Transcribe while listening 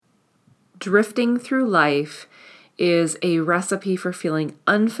Drifting through life is a recipe for feeling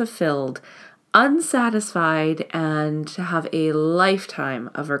unfulfilled, unsatisfied, and to have a lifetime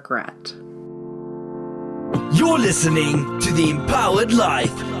of regret. You're listening to The Empowered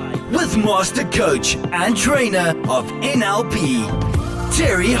Life with Master Coach and Trainer of NLP,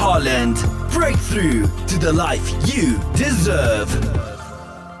 Terry Holland. Breakthrough to the life you deserve.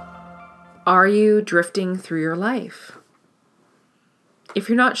 Are you drifting through your life? If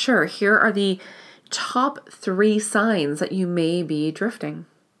you're not sure, here are the top 3 signs that you may be drifting.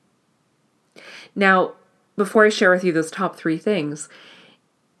 Now, before I share with you those top 3 things,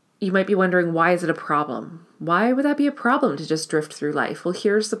 you might be wondering, why is it a problem? Why would that be a problem to just drift through life? Well,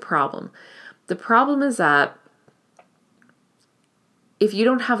 here's the problem. The problem is that if you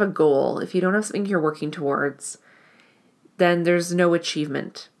don't have a goal, if you don't have something you're working towards, then there's no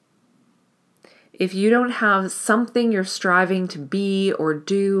achievement. If you don't have something you're striving to be or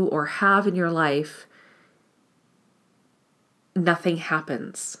do or have in your life, nothing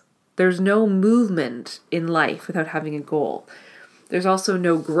happens. There's no movement in life without having a goal. There's also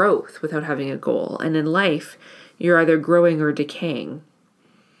no growth without having a goal. And in life, you're either growing or decaying.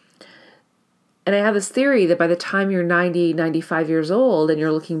 And I have this theory that by the time you're 90, 95 years old and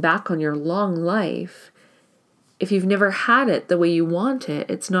you're looking back on your long life, if you've never had it the way you want it,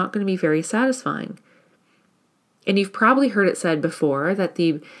 it's not going to be very satisfying. And you've probably heard it said before that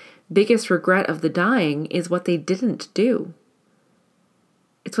the biggest regret of the dying is what they didn't do.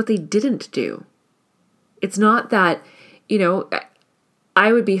 It's what they didn't do. It's not that,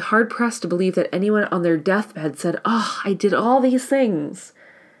 I would be hard-pressed to believe that anyone on their deathbed said, I did all these things,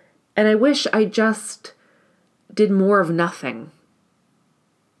 and I wish I just did more of nothing.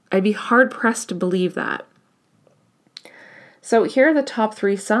 I'd be hard-pressed to believe that. So here are the top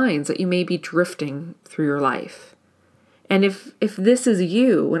 3 signs that you may be drifting through your life. And if this is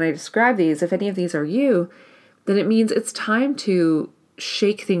you, when I describe these, if any of these are you, then it means it's time to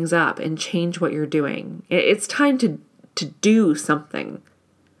shake things up and change what you're doing. It's time to do something.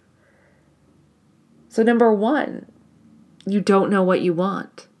 So number 1, you don't know what you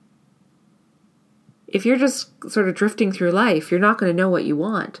want. If you're just sort of drifting through life, you're not going to know what you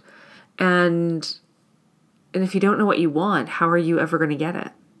want. And if you don't know what you want, how are you ever going to get it?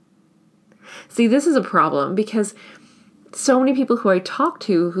 See, this is a problem because so many people who I talk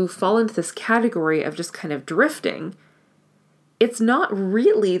to who fall into this category of just kind of drifting, it's not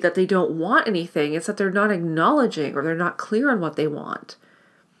really that they don't want anything. It's that they're not acknowledging or they're not clear on what they want.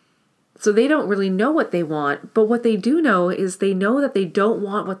 So they don't really know what they want, but what they do know is they know that they don't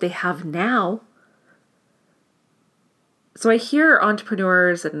want what they have now. So I hear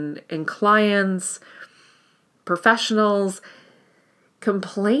entrepreneurs and clients, professionals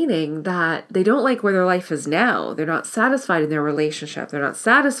complaining that they don't like where their life is now. They're not satisfied in their relationship. They're not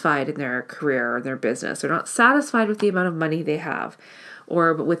satisfied in their career or their business. They're not satisfied with the amount of money they have,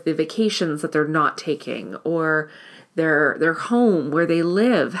 or with the vacations that they're not taking, or their home, where they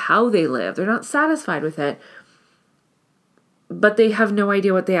live, how they live. They're not satisfied with it, but they have no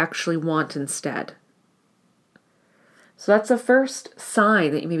idea what they actually want instead. So that's the first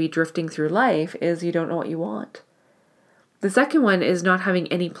sign that you may be drifting through life, is you don't know what you want. The second one is not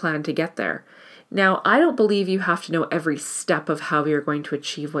having any plan to get there. Now, I don't believe you have to know every step of how you're going to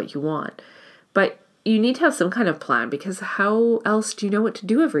achieve what you want, but you need to have some kind of plan, because how else do you know what to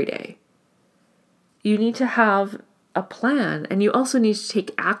do every day? You need to have a plan, and you also need to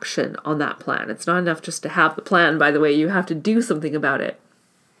take action on that plan. It's not enough just to have the plan, by the way. You have to do something about it.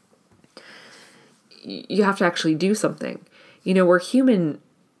 You have to actually do something. We're human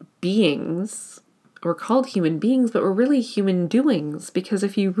beings. We're called human beings, but we're really human doings, because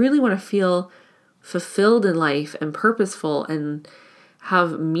if you really want to feel fulfilled in life and purposeful and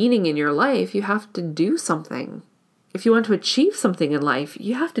have meaning in your life, you have to do something. If you want to achieve something in life,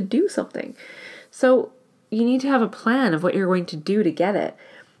 you have to do something. So you need to have a plan of what you're going to do to get it.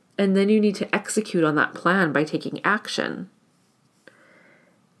 And then you need to execute on that plan by taking action.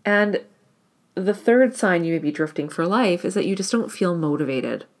 And the third sign you may be drifting for life is that you just don't feel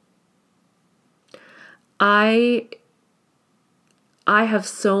motivated. I have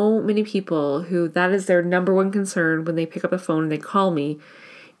so many people who that is their number one concern when they pick up the phone and they call me,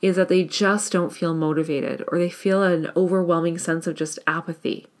 is that they just don't feel motivated, or they feel an overwhelming sense of just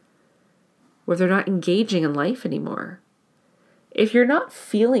apathy, where they're not engaging in life anymore. If you're not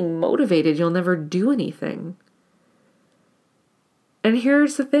feeling motivated, you'll never do anything. And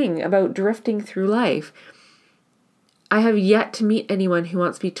here's the thing about drifting through life. I have yet to meet anyone who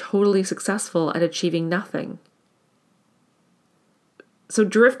wants to be totally successful at achieving nothing. So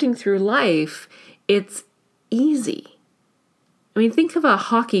drifting through life, it's easy. I mean, think of a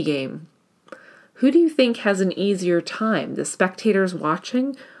hockey game. Who do you think has an easier time, the spectators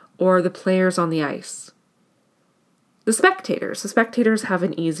watching or the players on the ice? The spectators. The spectators have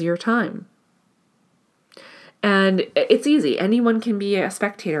an easier time. And it's easy. Anyone can be a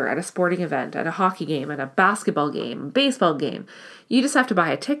spectator at a sporting event, at a hockey game, at a basketball game, baseball game. You just have to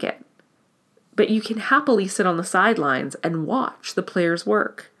buy a ticket. But you can happily sit on the sidelines and watch the players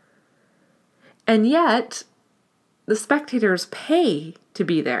work. And yet, the spectators pay to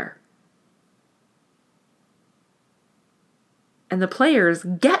be there. And the players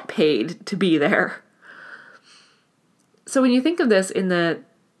get paid to be there. So when you think of this in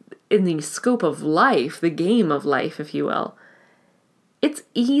the scope of life, the game of life, if you will, it's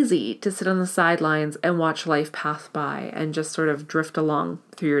easy to sit on the sidelines and watch life pass by and just sort of drift along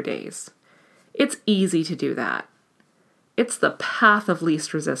through your days. It's easy to do that. It's the path of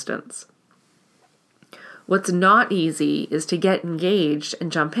least resistance. What's not easy is to get engaged and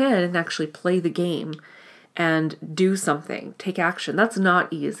jump in and actually play the game and do something, take action. That's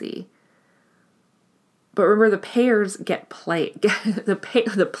not easy. But remember, the players get played.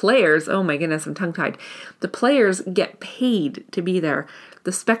 The players, oh my goodness, I'm tongue-tied. The players get paid to be there.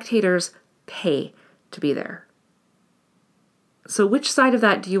 The spectators pay to be there. So which side of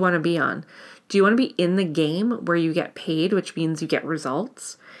that do you want to be on? Do you want to be in the game where you get paid, which means you get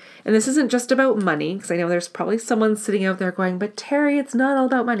results? And this isn't just about money, because I know there's probably someone sitting out there going, but Terry, it's not all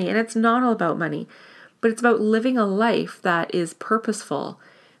about money. And it's not all about money. But it's about living a life that is purposeful,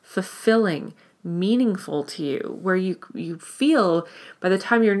 fulfilling, meaningful to you, where you feel by the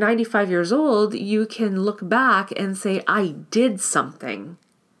time you're 95 years old, you can look back and say, I did something.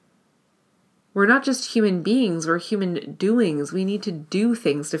 We're not just human beings, we're human doings. We need to do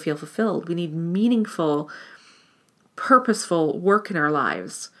things to feel fulfilled. We need meaningful, purposeful work in our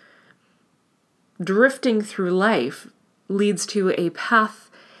lives. Drifting through life leads to a path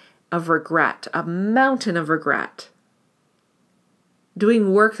of regret, a mountain of regret.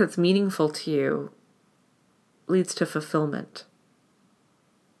 Doing work that's meaningful to you leads to fulfillment.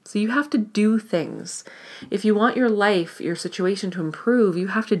 So you have to do things. If you want your life, your situation to improve, you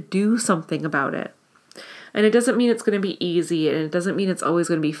have to do something about it. And it doesn't mean it's going to be easy, and it doesn't mean it's always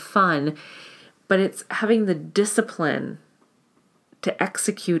going to be fun, but it's having the discipline to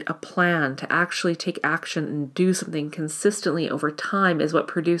execute a plan, to actually take action and do something consistently over time is what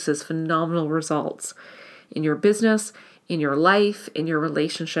produces phenomenal results in your business, in your life, in your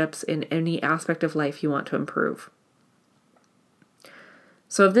relationships, in any aspect of life you want to improve.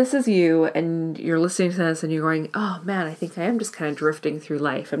 So if this is you and you're listening to this and you're going, oh man, I think I am just kind of drifting through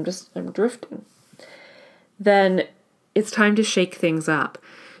life. I'm drifting. Then it's time to shake things up.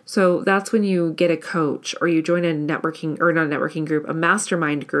 So that's when you get a coach or you join a networking, or not a networking group, a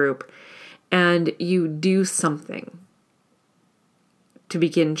mastermind group, and you do something to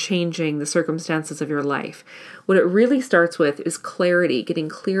begin changing the circumstances of your life. What it really starts with is clarity, getting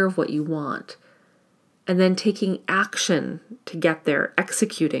clear of what you want, and then taking action to get there,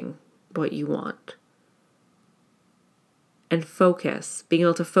 executing what you want. And focus, being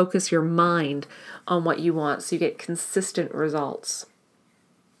able to focus your mind on what you want so you get consistent results.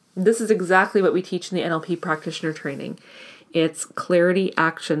 This is exactly what we teach in the NLP practitioner training. It's clarity,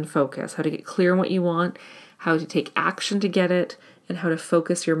 action, focus. How to get clear on what you want, how to take action to get it, and how to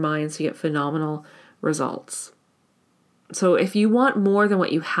focus your mind so you get phenomenal results. So if you want more than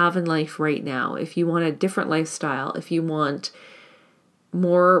what you have in life right now, if you want a different lifestyle, if you want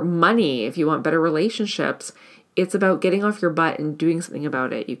more money, if you want better relationships, it's about getting off your butt and doing something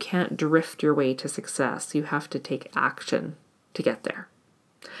about it. You can't drift your way to success. You have to take action to get there.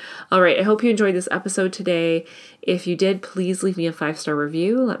 All right, I hope you enjoyed this episode today. If you did, please leave me a 5-star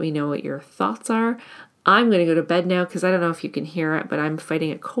review. Let me know what your thoughts are. I'm going to go to bed now because I don't know if you can hear it, but I'm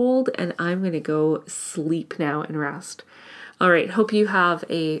fighting a cold and I'm going to go sleep now and rest. All right, hope you have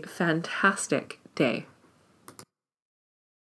a fantastic day.